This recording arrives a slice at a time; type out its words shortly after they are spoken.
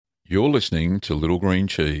You're listening to Little Green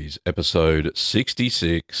Cheese, episode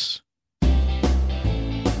 66.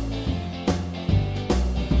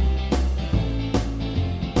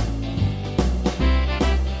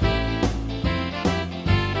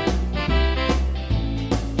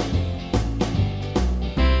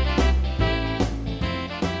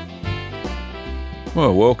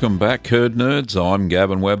 Well, welcome back, Curd Nerds. I'm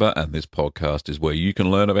Gavin Weber, and this podcast is where you can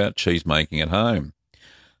learn about cheese making at home.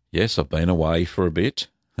 Yes, I've been away for a bit,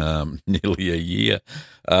 nearly a year,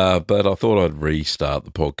 but I thought I'd restart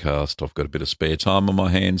the podcast. I've got a bit of spare time on my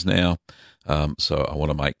hands now, so I want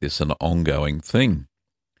to make this an ongoing thing.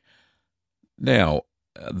 Now,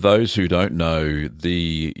 those who don't know,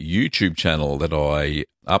 the YouTube channel that I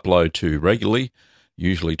upload to regularly,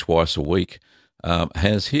 usually twice a week,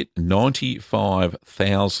 has hit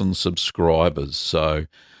 95,000 subscribers. So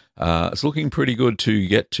it's looking pretty good to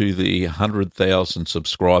get to the 100,000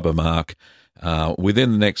 subscriber mark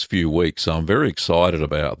within the next few weeks. So I'm very excited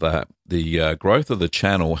about that. The growth of the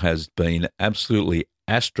channel has been absolutely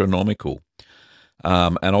astronomical.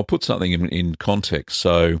 And I'll put something in context.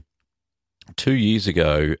 So 2 years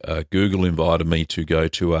ago, Google invited me to go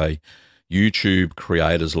to a YouTube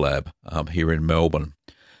Creators Lab here in Melbourne.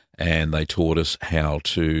 And they taught us how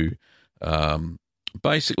to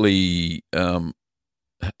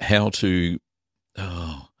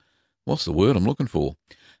what's the word I'm looking for?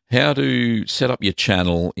 How to set up your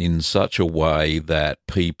channel in such a way that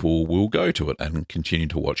people will go to it and continue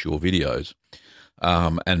to watch your videos.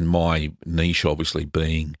 And my niche obviously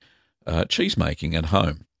being cheese making at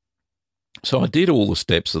home. So I did all the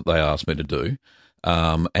steps that they asked me to do.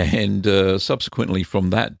 And subsequently from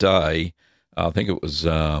that day, I think it was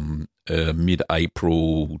mid-April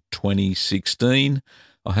 2016,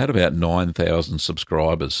 I had about 9,000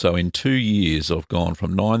 subscribers. So in 2 years, I've gone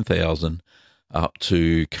from 9,000 up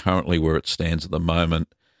to currently where it stands at the moment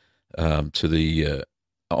to the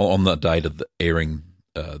on the date of the airing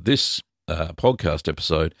this podcast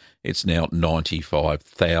episode, it's now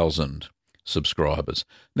 95,000 subscribers.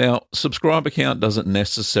 Now, subscriber count doesn't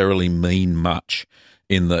necessarily mean much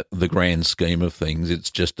in the grand scheme of things.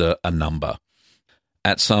 It's just a number.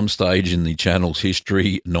 At some stage in the channel's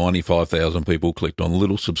history, 95,000 people clicked on the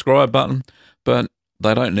little subscribe button, but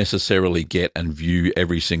they don't necessarily get and view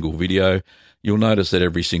every single video. You'll notice that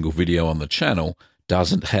every single video on the channel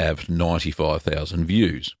doesn't have 95,000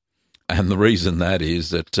 views. And the reason that is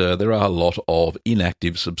that there are a lot of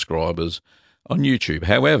inactive subscribers on YouTube.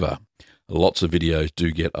 However, lots of videos do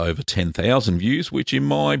get over 10,000 views, which in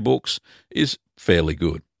my books is fairly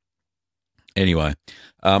good. Anyway,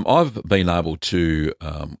 I've been able to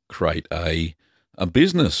create a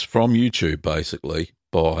business from YouTube basically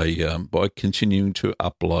by continuing to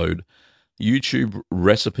upload YouTube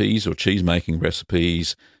recipes or cheese making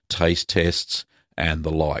recipes, taste tests, and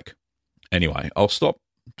the like. Anyway, I'll stop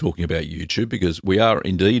talking about YouTube because we are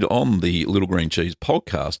indeed on the Little Green Cheese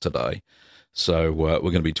podcast today. So we're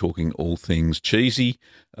going to be talking all things cheesy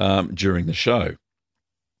during the show.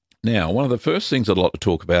 Now, one of the first things I'd like to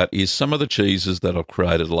talk about is some of the cheeses that I've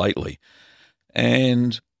created lately.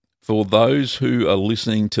 And for those who are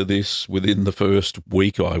listening to this within the first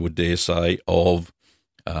week, I would dare say, of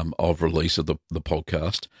release of the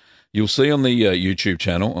podcast, you'll see on the YouTube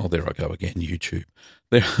channel, oh, there I go again, YouTube.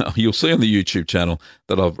 You'll see on the YouTube channel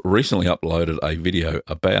that I've recently uploaded a video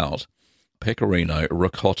about Pecorino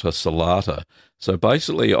Ricotta Salata. So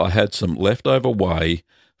basically, I had some leftover whey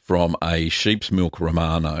from a sheep's milk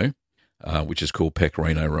Romano, which is called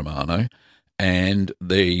Pecorino Romano, and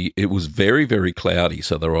it was very, very cloudy,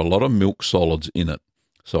 so there were a lot of milk solids in it.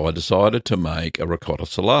 So I decided to make a ricotta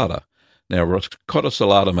salata. Now, ricotta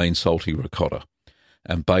salata means salty ricotta,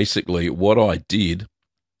 and basically what I did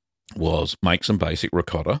was make some basic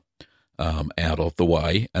ricotta out of the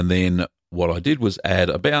whey, and then what I did was add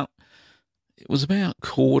about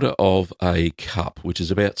quarter of a cup, which is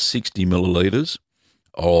about 60 millilitres,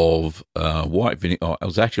 of white vinegar. It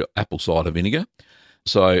was actually apple cider vinegar.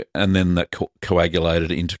 So, and then that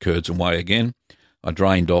coagulated into curds and whey again. I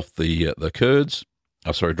drained off the curds.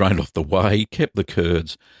 Drained off the whey, kept the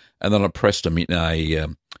curds, and then I pressed them in a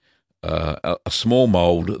small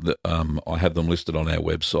mould that I have them listed on our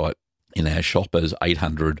website in our shop as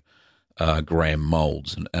 800 gram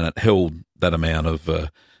moulds, and it held that amount of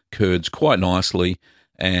curds quite nicely.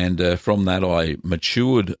 And from that, I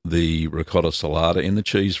matured the ricotta salata in the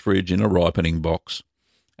cheese fridge in a ripening box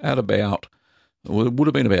at it would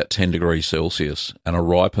have been about 10 degrees Celsius. And I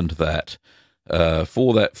ripened that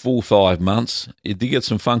for that full 5 months. It did get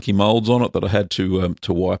some funky molds on it that I had to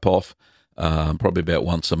wipe off probably about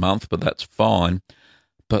once a month, but that's fine.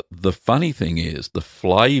 But the funny thing is the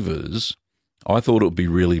flavours I thought it would be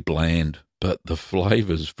really bland, but the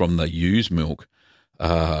flavours from the ewe's milk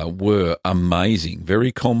were amazing,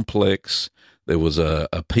 very complex. There was a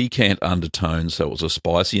piquant undertone, so it was a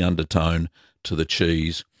spicy undertone to the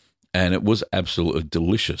cheese, and it was absolutely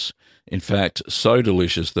delicious. In fact, so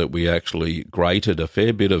delicious that we actually grated a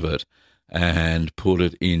fair bit of it and put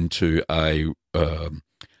it into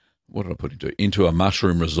what did I put into? Into a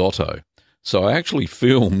mushroom risotto. So I actually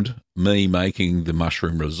filmed me making the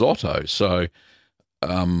mushroom risotto. So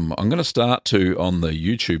I'm going to start to, on the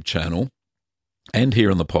YouTube channel and here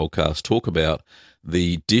on the podcast, talk about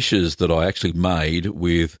the dishes that I actually made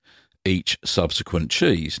with each subsequent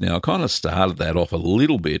cheese. Now, I kind of started that off a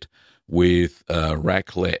little bit with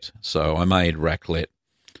raclette. So I made raclette,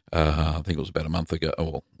 I think it was about a month ago,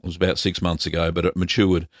 or it was about 6 months ago, but it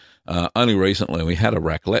matured only recently. We had a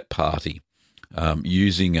raclette party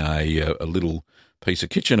using a little piece of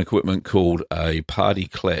kitchen equipment called a party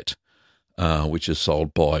clette, which is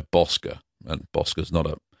sold by Bosca. And Bosca's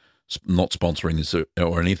not sponsoring this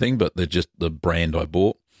or anything, but they're just the brand I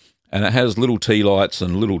bought. And it has little tea lights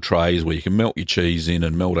and little trays where you can melt your cheese in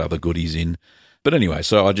and melt other goodies in. But anyway,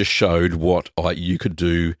 so I just showed what you could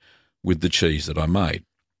do with the cheese that I made.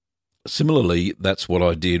 Similarly, that's what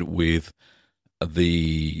I did with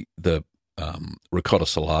the ricotta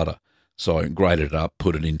salata. So I grated it up,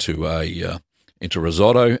 put it into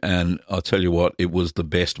risotto, and I'll tell you what, it was the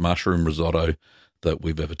best mushroom risotto that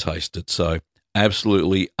we've ever tasted. So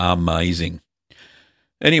absolutely amazing.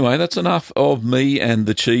 Anyway, that's enough of me and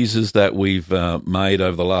the cheeses that we've made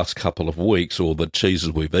over the last couple of weeks, or the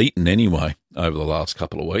cheeses we've eaten anyway over the last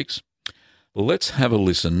couple of weeks. Let's have a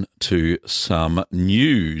listen to some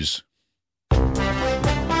news.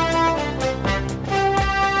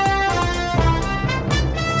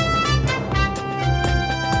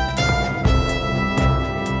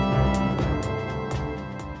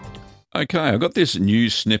 Okay, I got this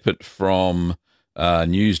news snippet from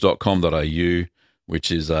news.com.au,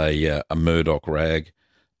 which is a Murdoch rag.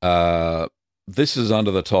 This is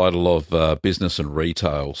under the title of Business and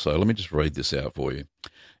Retail, so let me just read this out for you.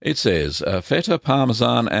 It says, Feta,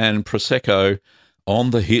 Parmesan and Prosecco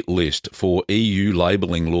on the hit list for EU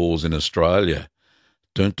labelling laws in Australia.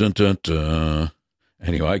 Dun, dun, dun, dun.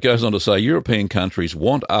 Anyway, it goes on to say European countries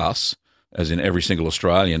want us, as in every single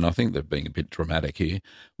Australian, I think they're being a bit dramatic here,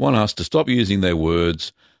 want us to stop using their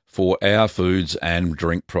words for our foods and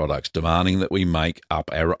drink products, demanding that we make up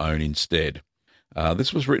our own instead.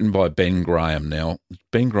 This was written by Ben Graham. Now,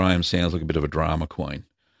 Ben Graham sounds like a bit of a drama queen.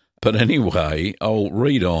 But anyway, I'll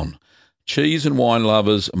read on. Cheese and wine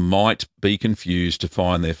lovers might be confused to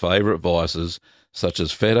find their favourite vices, such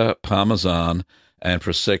as feta, parmesan and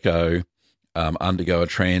prosecco, undergo a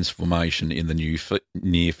transformation in the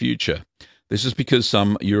near future. This is because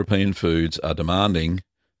some European foods are demanding...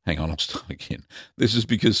 Hang on, I'll start again. This is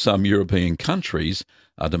because some European countries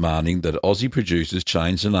are demanding that Aussie producers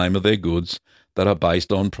change the name of their goods that are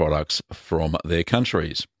based on products from their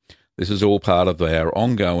countries. This is all part of our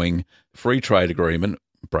ongoing free trade agreement,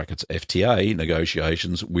 brackets FTA,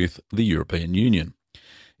 negotiations with the European Union.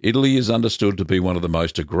 Italy is understood to be one of the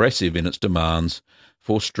most aggressive in its demands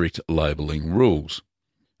for strict labelling rules.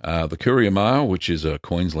 The Courier Mail, which is a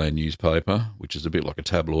Queensland newspaper, which is a bit like a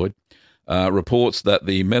tabloid, reports that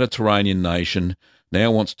the Mediterranean nation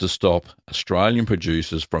now wants to stop Australian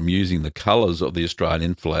producers from using the colours of the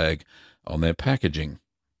Australian flag on their packaging.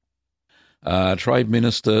 Trade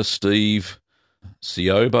Minister Steve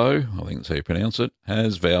Ciobo, I think that's how you pronounce it,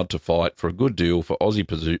 has vowed to fight for a good deal for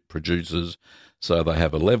Aussie producers so they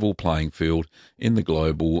have a level playing field in the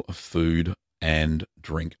global food and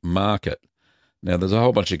drink market. Now, there's a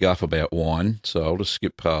whole bunch of guff about wine, so I'll just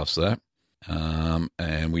skip past that.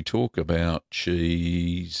 And we talk about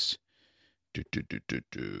cheese.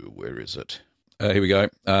 Where is it? Here we go.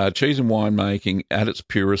 Cheese and winemaking at its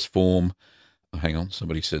purest form. Hang on,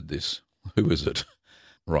 somebody said this. Who is it?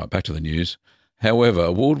 Right, back to the news. However,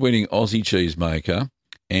 award-winning Aussie cheesemaker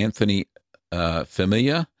Anthony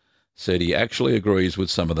Femia said he actually agrees with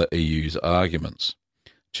some of the EU's arguments.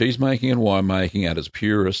 Cheesemaking and winemaking at its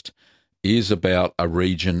purest is about a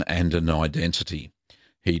region and an identity,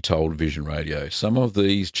 he told Vision Radio. Some of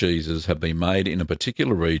these cheeses have been made in a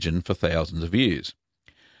particular region for thousands of years.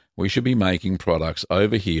 We should be making products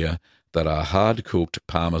over here that are hard-cooked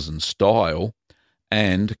Parmesan style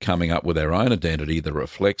and coming up with our own identity that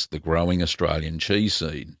reflects the growing Australian cheese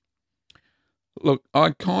scene. Look,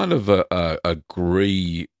 I kind of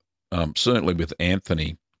agree, certainly with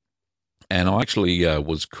Anthony, and I actually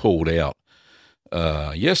was called out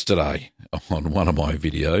yesterday on one of my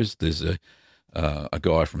videos. There's a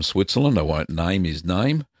guy from Switzerland. I won't name his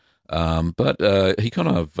name, but he kind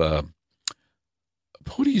of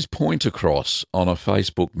put his point across on a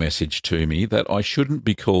Facebook message to me that I shouldn't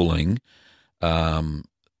be calling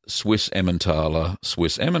Swiss Emmentaler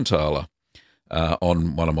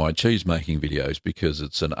on one of my cheese making videos because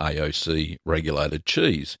it's an AOC regulated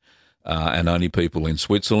cheese, and only people in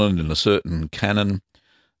Switzerland in a certain canon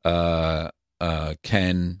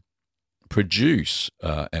can produce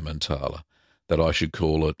Emmentaler. That I should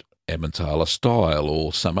call it Emmentaler style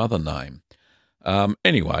or some other name.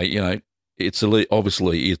 Anyway, it's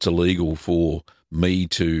obviously it's illegal for me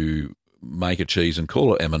to make a cheese and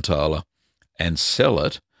call it Emmentaler and sell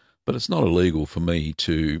it, but it's not illegal for me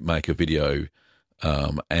to make a video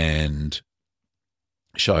and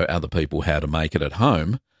show other people how to make it at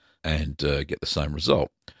home and get the same result.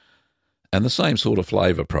 And the same sort of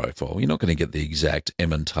flavour profile. You're not going to get the exact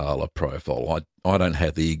Emmentaler profile. I don't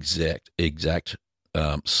have the exact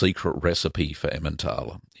secret recipe for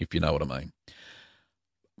Emmentaler, if you know what I mean.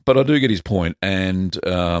 But I do get his point, and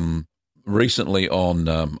recently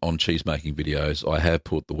on cheese making videos, I have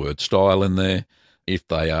put the word style in there if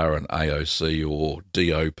they are an AOC or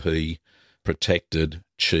DOP protected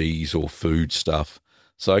cheese or food stuff.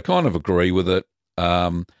 So I kind of agree with it.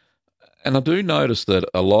 And I do notice that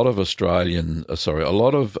a lot of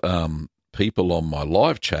people on my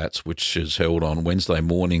live chats, which is held on Wednesday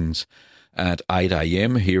mornings at 8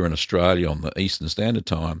 a.m. here in Australia on the Eastern Standard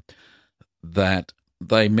Time, that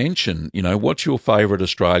they mention, what's your favourite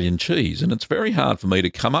Australian cheese? And it's very hard for me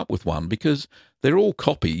to come up with one because they're all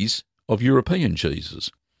copies of European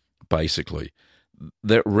cheeses, basically.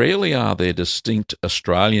 There rarely are there distinct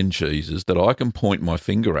Australian cheeses that I can point my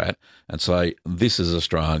finger at and say, this is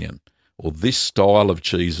Australian, or this style of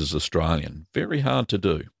cheese is Australian. Very hard to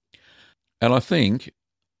do. And I think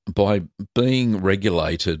by being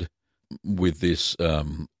regulated with this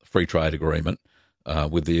free trade agreement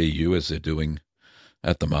with the EU, as they're doing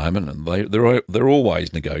at the moment, and they're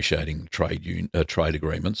always negotiating trade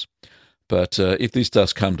agreements. But if this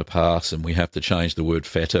does come to pass, and we have to change the word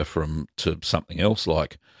feta to something else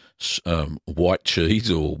like white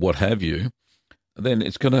cheese or what have you, then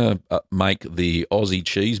it's going to make the Aussie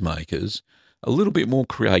cheesemakers a little bit more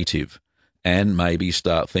creative and maybe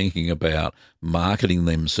start thinking about marketing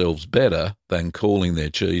themselves better than calling their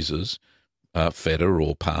cheeses feta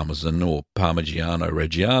or parmesan or parmigiano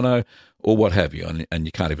reggiano or what have you, and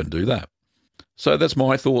you can't even do that. So that's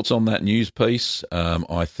my thoughts on that news piece.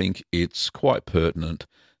 I think it's quite pertinent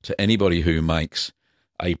to anybody who makes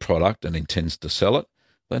a product and intends to sell it.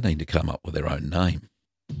 They need to come up with their own name.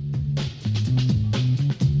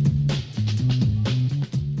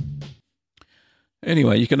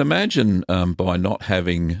 Anyway, you can imagine by not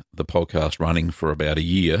having the podcast running for about a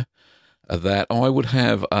year that I would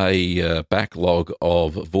have a backlog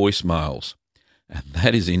of voicemails. And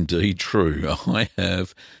that is indeed true. I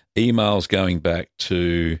have emails going back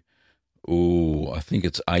to, I think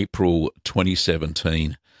it's April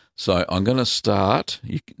 2017. So I'm going to start.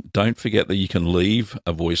 Don't forget that you can leave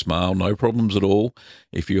a voicemail, no problems at all.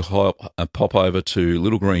 If you pop over to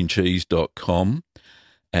littlegreencheese.com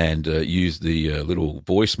and use the little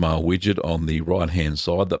voicemail widget on the right-hand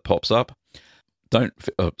side that pops up. Do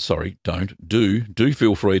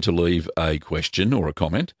feel free to leave a question or a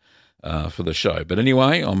comment for the show. But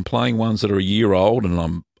anyway, I'm playing ones that are a year old, and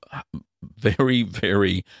I'm very,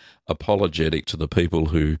 very apologetic to the people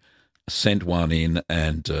who sent one in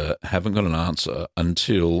and haven't got an answer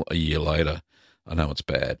until a year later. I know it's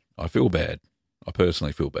bad. I feel bad. I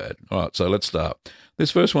personally feel bad. All right, so let's start.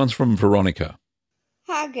 This first one's from Veronica.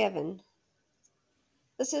 Hi, Gavin.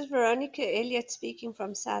 This is Veronica Elliott speaking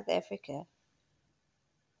from South Africa.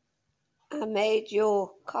 I made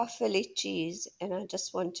your Caerphilly cheese, and I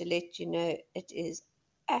just want to let you know it is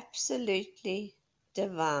absolutely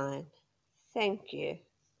divine. Thank you.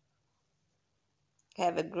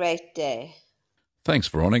 Have a great day. Thanks,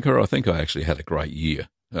 Veronica. I think I actually had a great year.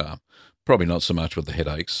 Probably not so much with the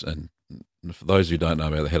headaches, and for those who don't know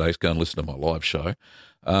about the headaches, go and listen to my live show.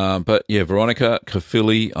 But yeah, Veronica,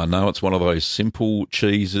 Caerphilly, I know it's one of those simple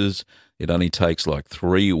cheeses. It only takes like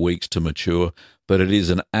 3 weeks to mature, but it is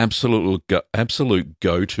an absolute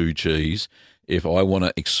go-to cheese if I want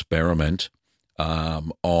to experiment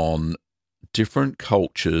on different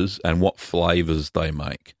cultures and what flavours they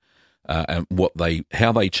make and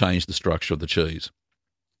how they change the structure of the cheese.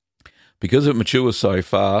 Because it matures so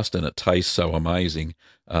fast and it tastes so amazing,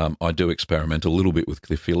 I do experiment a little bit with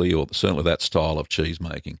Caerphilly, or certainly that style of cheese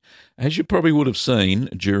making. As you probably would have seen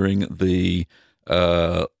during the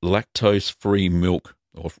lactose-free milk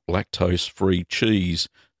or lactose-free cheese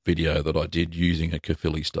video that I did using a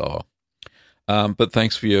Caerphilly style. But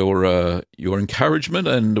thanks for your encouragement,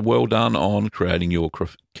 and well done on creating your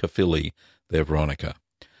Caerphilly. there, Veronica.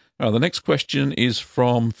 The next question is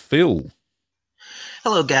from Phil.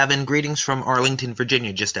 Hello, Gavin. Greetings from Arlington,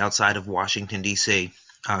 Virginia, just outside of Washington, D.C.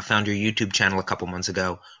 Found your YouTube channel a couple months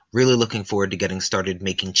ago. Really looking forward to getting started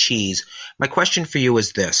making cheese. My question for you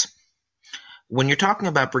is this. When you're talking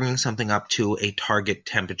about bringing something up to a target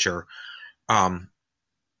temperature,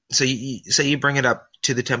 so you bring it up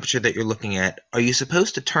to the temperature that you're looking at, are you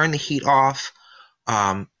supposed to turn the heat off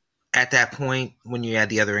at that point when you add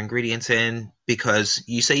the other ingredients in? Because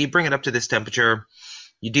you say you bring it up to this temperature,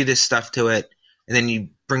 you do this stuff to it, and then you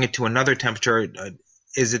bring it to another temperature.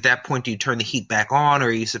 Is at that point, do you turn the heat back on, or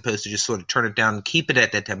are you supposed to just sort of turn it down and keep it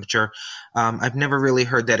at that temperature? I've never really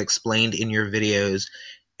heard that explained in your videos.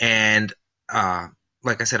 And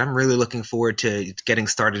like I said, I'm really looking forward to getting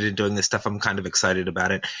started and doing this stuff. I'm kind of excited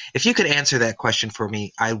about it. If you could answer that question for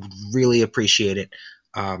me, I would really appreciate it.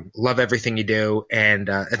 Love everything you do, and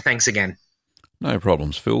thanks again. No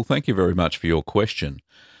problems, Phil. Thank you very much for your question.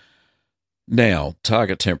 Now,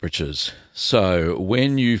 target temperatures. So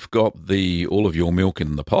when you've got all of your milk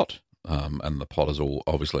in the pot, and the pot has all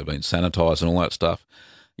obviously been sanitized and all that stuff,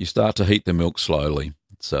 you start to heat the milk slowly.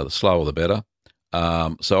 So the slower the better.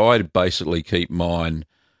 So I basically keep mine.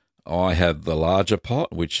 I have the larger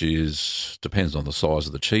pot, which depends on the size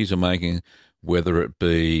of the cheese I'm making, whether it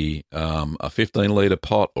be a 15-litre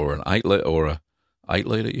pot or an 8-litre or a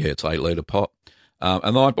 8-litre. Yeah, it's 8-litre pot.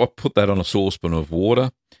 And I put that on a saucepan of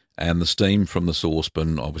water, and the steam from the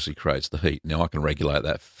saucepan obviously creates the heat. Now I can regulate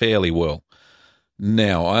that fairly well.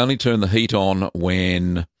 Now I only turn the heat on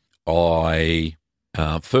when I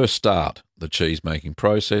first start the cheese making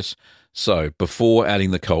process. So before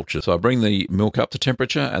adding the culture. So I bring the milk up to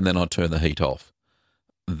temperature and then I turn the heat off.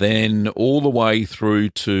 Then all the way through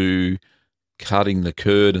to cutting the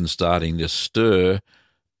curd and starting to stir,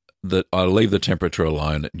 that I leave the temperature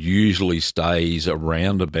alone. It usually stays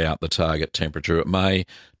around about the target temperature. It may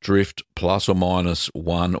drift plus or minus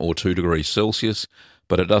 1 or 2 degrees Celsius,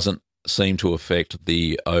 but it doesn't seem to affect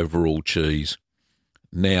the overall cheese.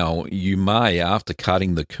 Now, you may, after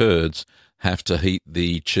cutting the curds, have to heat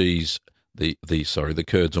the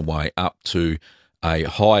curds away up to a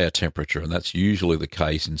higher temperature, and that's usually the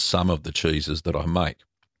case in some of the cheeses that I make.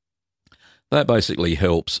 That basically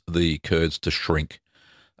helps the curds to shrink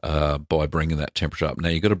by bringing that temperature up. Now,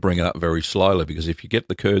 you've got to bring it up very slowly, because if you get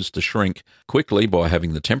the curds to shrink quickly by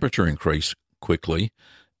having the temperature increase quickly,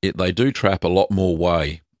 they do trap a lot more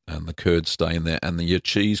whey, and the curds stay in there, and your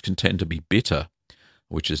cheese can tend to be bitter,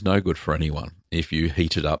 which is no good for anyone if you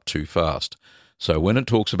heat it up too fast. So when it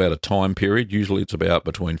talks about a time period, usually it's about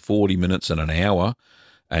between 40 minutes and an hour,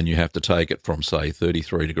 and you have to take it from, say,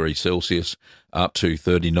 33 degrees Celsius up to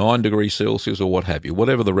 39 degrees Celsius or what have you,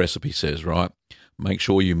 whatever the recipe says, right? Make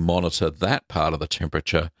sure you monitor that part of the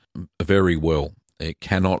temperature very well. It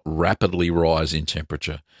cannot rapidly rise in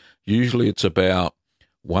temperature. Usually it's about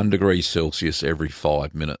 1 degree Celsius every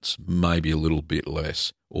 5 minutes, maybe a little bit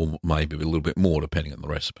less, or maybe a little bit more, depending on the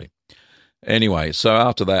recipe. Anyway, so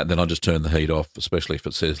after that, then I just turn the heat off, especially if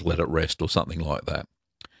it says let it rest or something like that.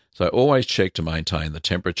 So always check to maintain the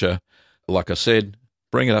temperature. Like I said,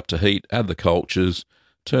 bring it up to heat, add the cultures,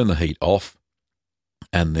 turn the heat off,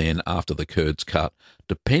 and then after the curds cut,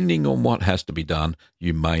 depending on what has to be done,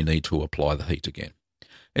 you may need to apply the heat again.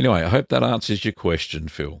 Anyway, I hope that answers your question,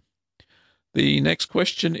 Phil. The next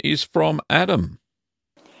question is from Adam.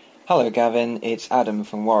 Hello, Gavin. It's Adam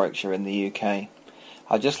from Warwickshire in the UK.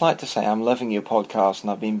 I'd just like to say I'm loving your podcast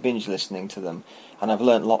and I've been binge listening to them and I've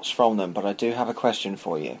learnt lots from them, but I do have a question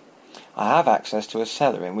for you. I have access to a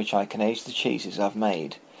cellar in which I can age the cheeses I've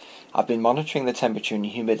made. I've been monitoring the temperature and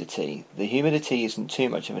humidity. The humidity isn't too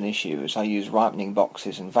much of an issue as I use ripening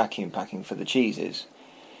boxes and vacuum packing for the cheeses.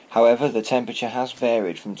 However, the temperature has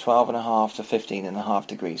varied from 12.5 to 15.5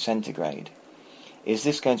 degrees centigrade. Is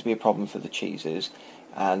this going to be a problem for the cheeses?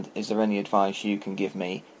 And is there any advice you can give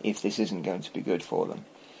me if this isn't going to be good for them?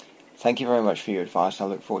 Thank you very much for your advice. I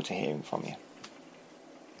look forward to hearing from you.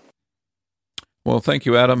 Well, thank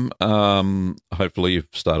you, Adam. Hopefully you've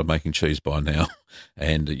started making cheese by now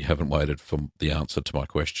and you haven't waited for the answer to my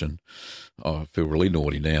question. I feel really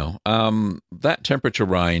naughty now. That temperature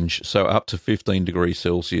range, so up to 15 degrees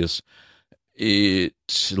Celsius,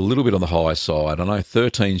 it's a little bit on the high side. I know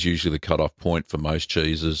 13 is usually the cutoff point for most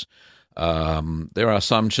cheeses. There are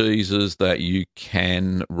some cheeses that you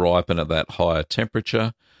can ripen at that higher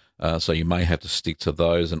temperature, so you may have to stick to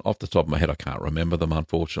those. And off the top of my head, I can't remember them,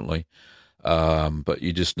 unfortunately. But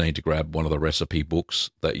you just need to grab one of the recipe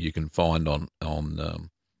books that you can find on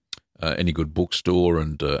any good bookstore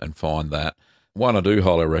and find that. One I do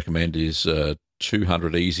highly recommend is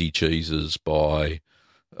 200 Easy Cheeses by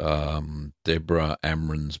Deborah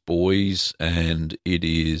Amron's Boys, and it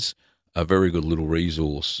is a very good little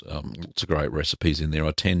resource. Lots of great recipes in there.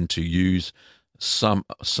 I tend to use some,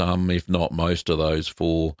 if not most of those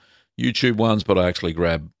for YouTube ones, but I actually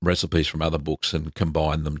grab recipes from other books and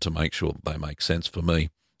combine them to make sure that they make sense for me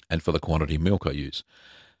and for the quantity of milk I use.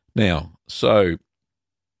 Now, so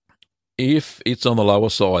if it's on the lower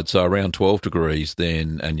side, so around 12 degrees,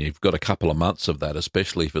 then, and you've got a couple of months of that,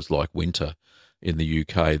 especially if it's like winter in the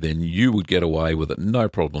UK, then you would get away with it, no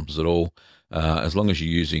problems at all, as long as you're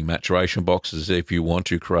using maturation boxes if you want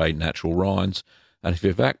to create natural rinds. And if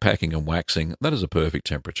you're backpacking and waxing, that is a perfect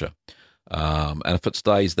temperature. And if it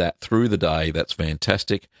stays that through the day, that's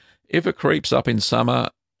fantastic. If it creeps up in summer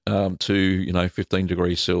to 15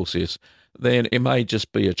 degrees Celsius, then it may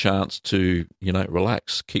just be a chance to,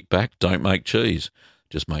 relax, kick back, don't make cheese.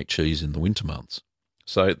 Just make cheese in the winter months.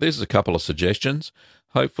 So there's a couple of suggestions.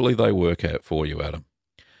 Hopefully they work out for you, Adam.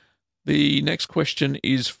 The next question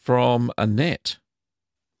is from Annette.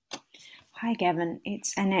 Hi, Gavin.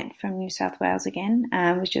 It's Annette from New South Wales again.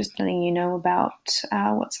 I was just letting you know about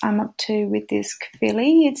what I'm up to with this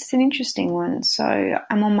kefili. It's an interesting one. So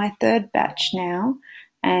I'm on my third batch now,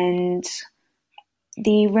 and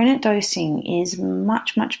the rennet dosing is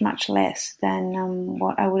much, much, much less than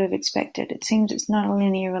what I would have expected. It seems it's not a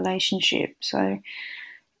linear relationship. So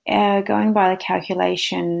going by the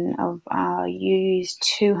calculation of used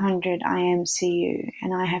 200 IMCU,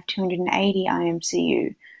 and I have 280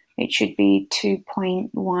 IMCU, it should be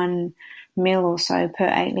 2.1 mil or so per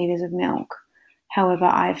 8 litres of milk. However,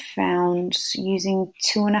 I've found using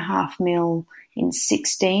 2.5 mil in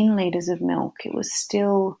 16 litres of milk, it was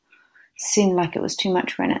still seemed like it was too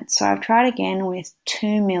much rennet. So I've tried again with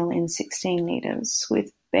 2 mil in 16 litres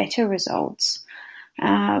with better results.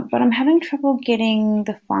 But I'm having trouble getting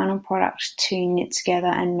the final product to knit together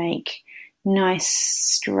and make nice,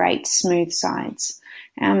 straight, smooth sides.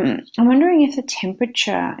 I'm wondering if the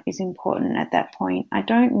temperature is important at that point. I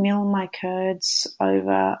don't mill my curds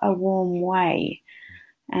over a warm way,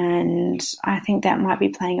 and I think that might be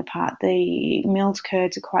playing a part. The milled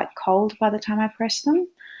curds are quite cold by the time I press them.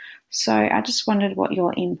 So I just wondered what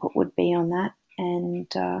your input would be on that,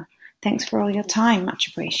 and thanks for all your time. Much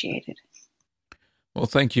appreciated. Well,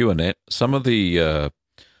 thank you, Annette. Some of the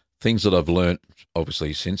things that I've learnt,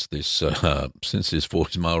 obviously, since this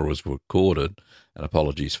voicemail was recorded, and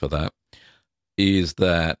apologies for that, is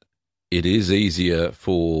that it is easier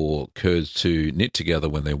for curds to knit together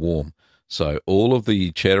when they're warm. So all of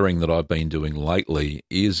the cheddaring that I've been doing lately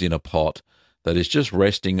is in a pot that is just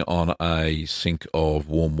resting on a sink of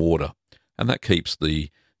warm water, and that keeps the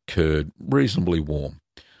curd reasonably warm.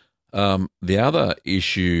 The other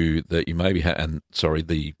issue that you maybe have,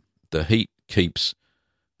 the heat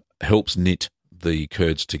helps knit the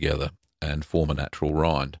curds together and form a natural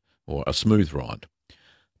rind or a smooth rind.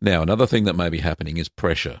 Now, another thing that may be happening is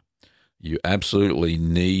pressure. You absolutely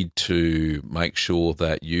need to make sure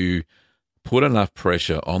that you put enough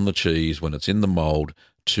pressure on the cheese when it's in the mold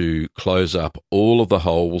to close up all of the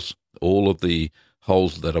holes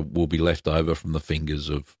that will be left over from the fingers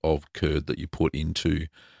of curd that you put into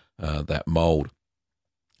that mold.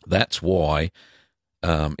 That's why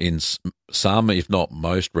in some, if not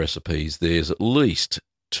most recipes, there's at least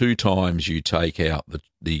 2 times you take out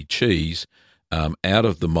the cheese out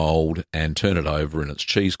of the mold and turn it over in its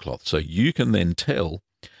cheesecloth. So you can then tell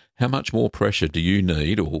how much more pressure do you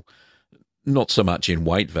need, or not so much in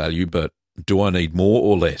weight value, but do I need more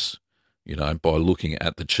or less, by looking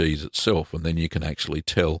at the cheese itself. And then you can actually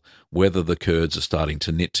tell whether the curds are starting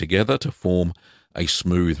to knit together to form a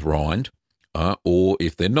smooth rind, or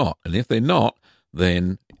if they're not. And if they're not,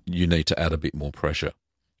 then you need to add a bit more pressure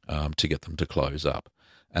to get them to close up.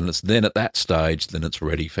 And it's then at that stage, then it's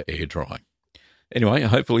ready for air drying. Anyway,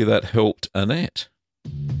 hopefully that helped Annette.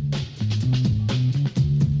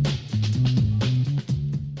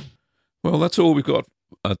 Well, that's all we've got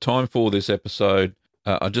time for this episode.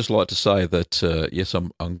 I'd just like to say that, yes,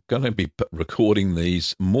 I'm going to be recording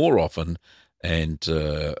these more often, and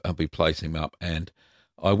I'll be placing them up. And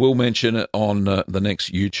I will mention it on the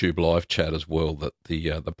next YouTube live chat as well, that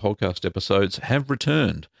the podcast episodes have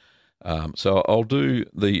returned. So I'll do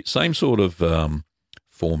the same sort of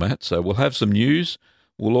format. So we'll have some news.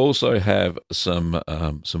 We'll also have some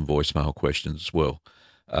voicemail questions as well.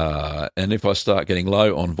 And if I start getting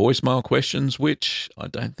low on voicemail questions, which I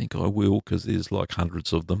don't think I will because there's like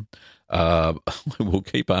hundreds of them, I will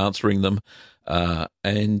keep answering them.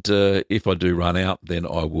 And if I do run out, then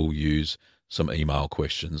I will use some email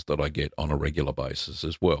questions that I get on a regular basis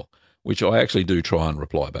as well, which I actually do try and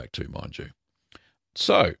reply back to, mind you.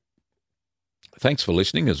 So, thanks for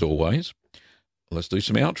listening as always. let's do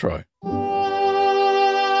some outro.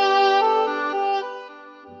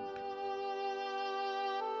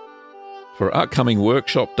 For upcoming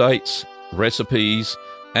workshop dates, recipes,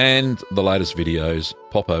 and the latest videos,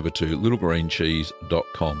 pop over to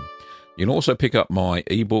littlegreencheese.com. You can also pick up my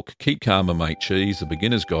ebook, Keep Calm and Make Cheese, A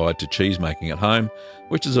Beginner's Guide to Cheese Making at Home,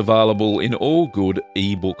 which is available in all good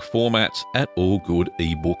ebook formats at all good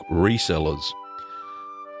ebook resellers.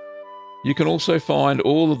 You can also find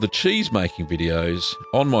all of the cheese making videos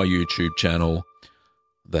on my YouTube channel.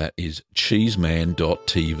 That is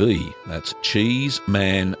cheeseman.tv. That's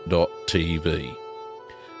cheeseman.tv.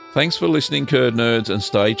 Thanks for listening, Curd Nerds, and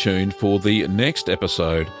stay tuned for the next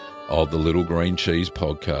episode of the Little Green Cheese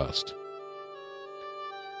Podcast.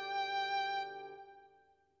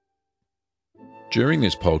 During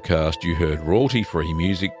this podcast, you heard royalty-free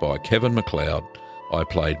music by Kevin MacLeod. I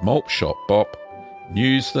played Malt Shop Bop,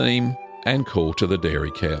 News Theme, and Call to the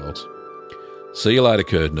Dairy Cows. See you later,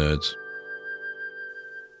 Curd Nerds.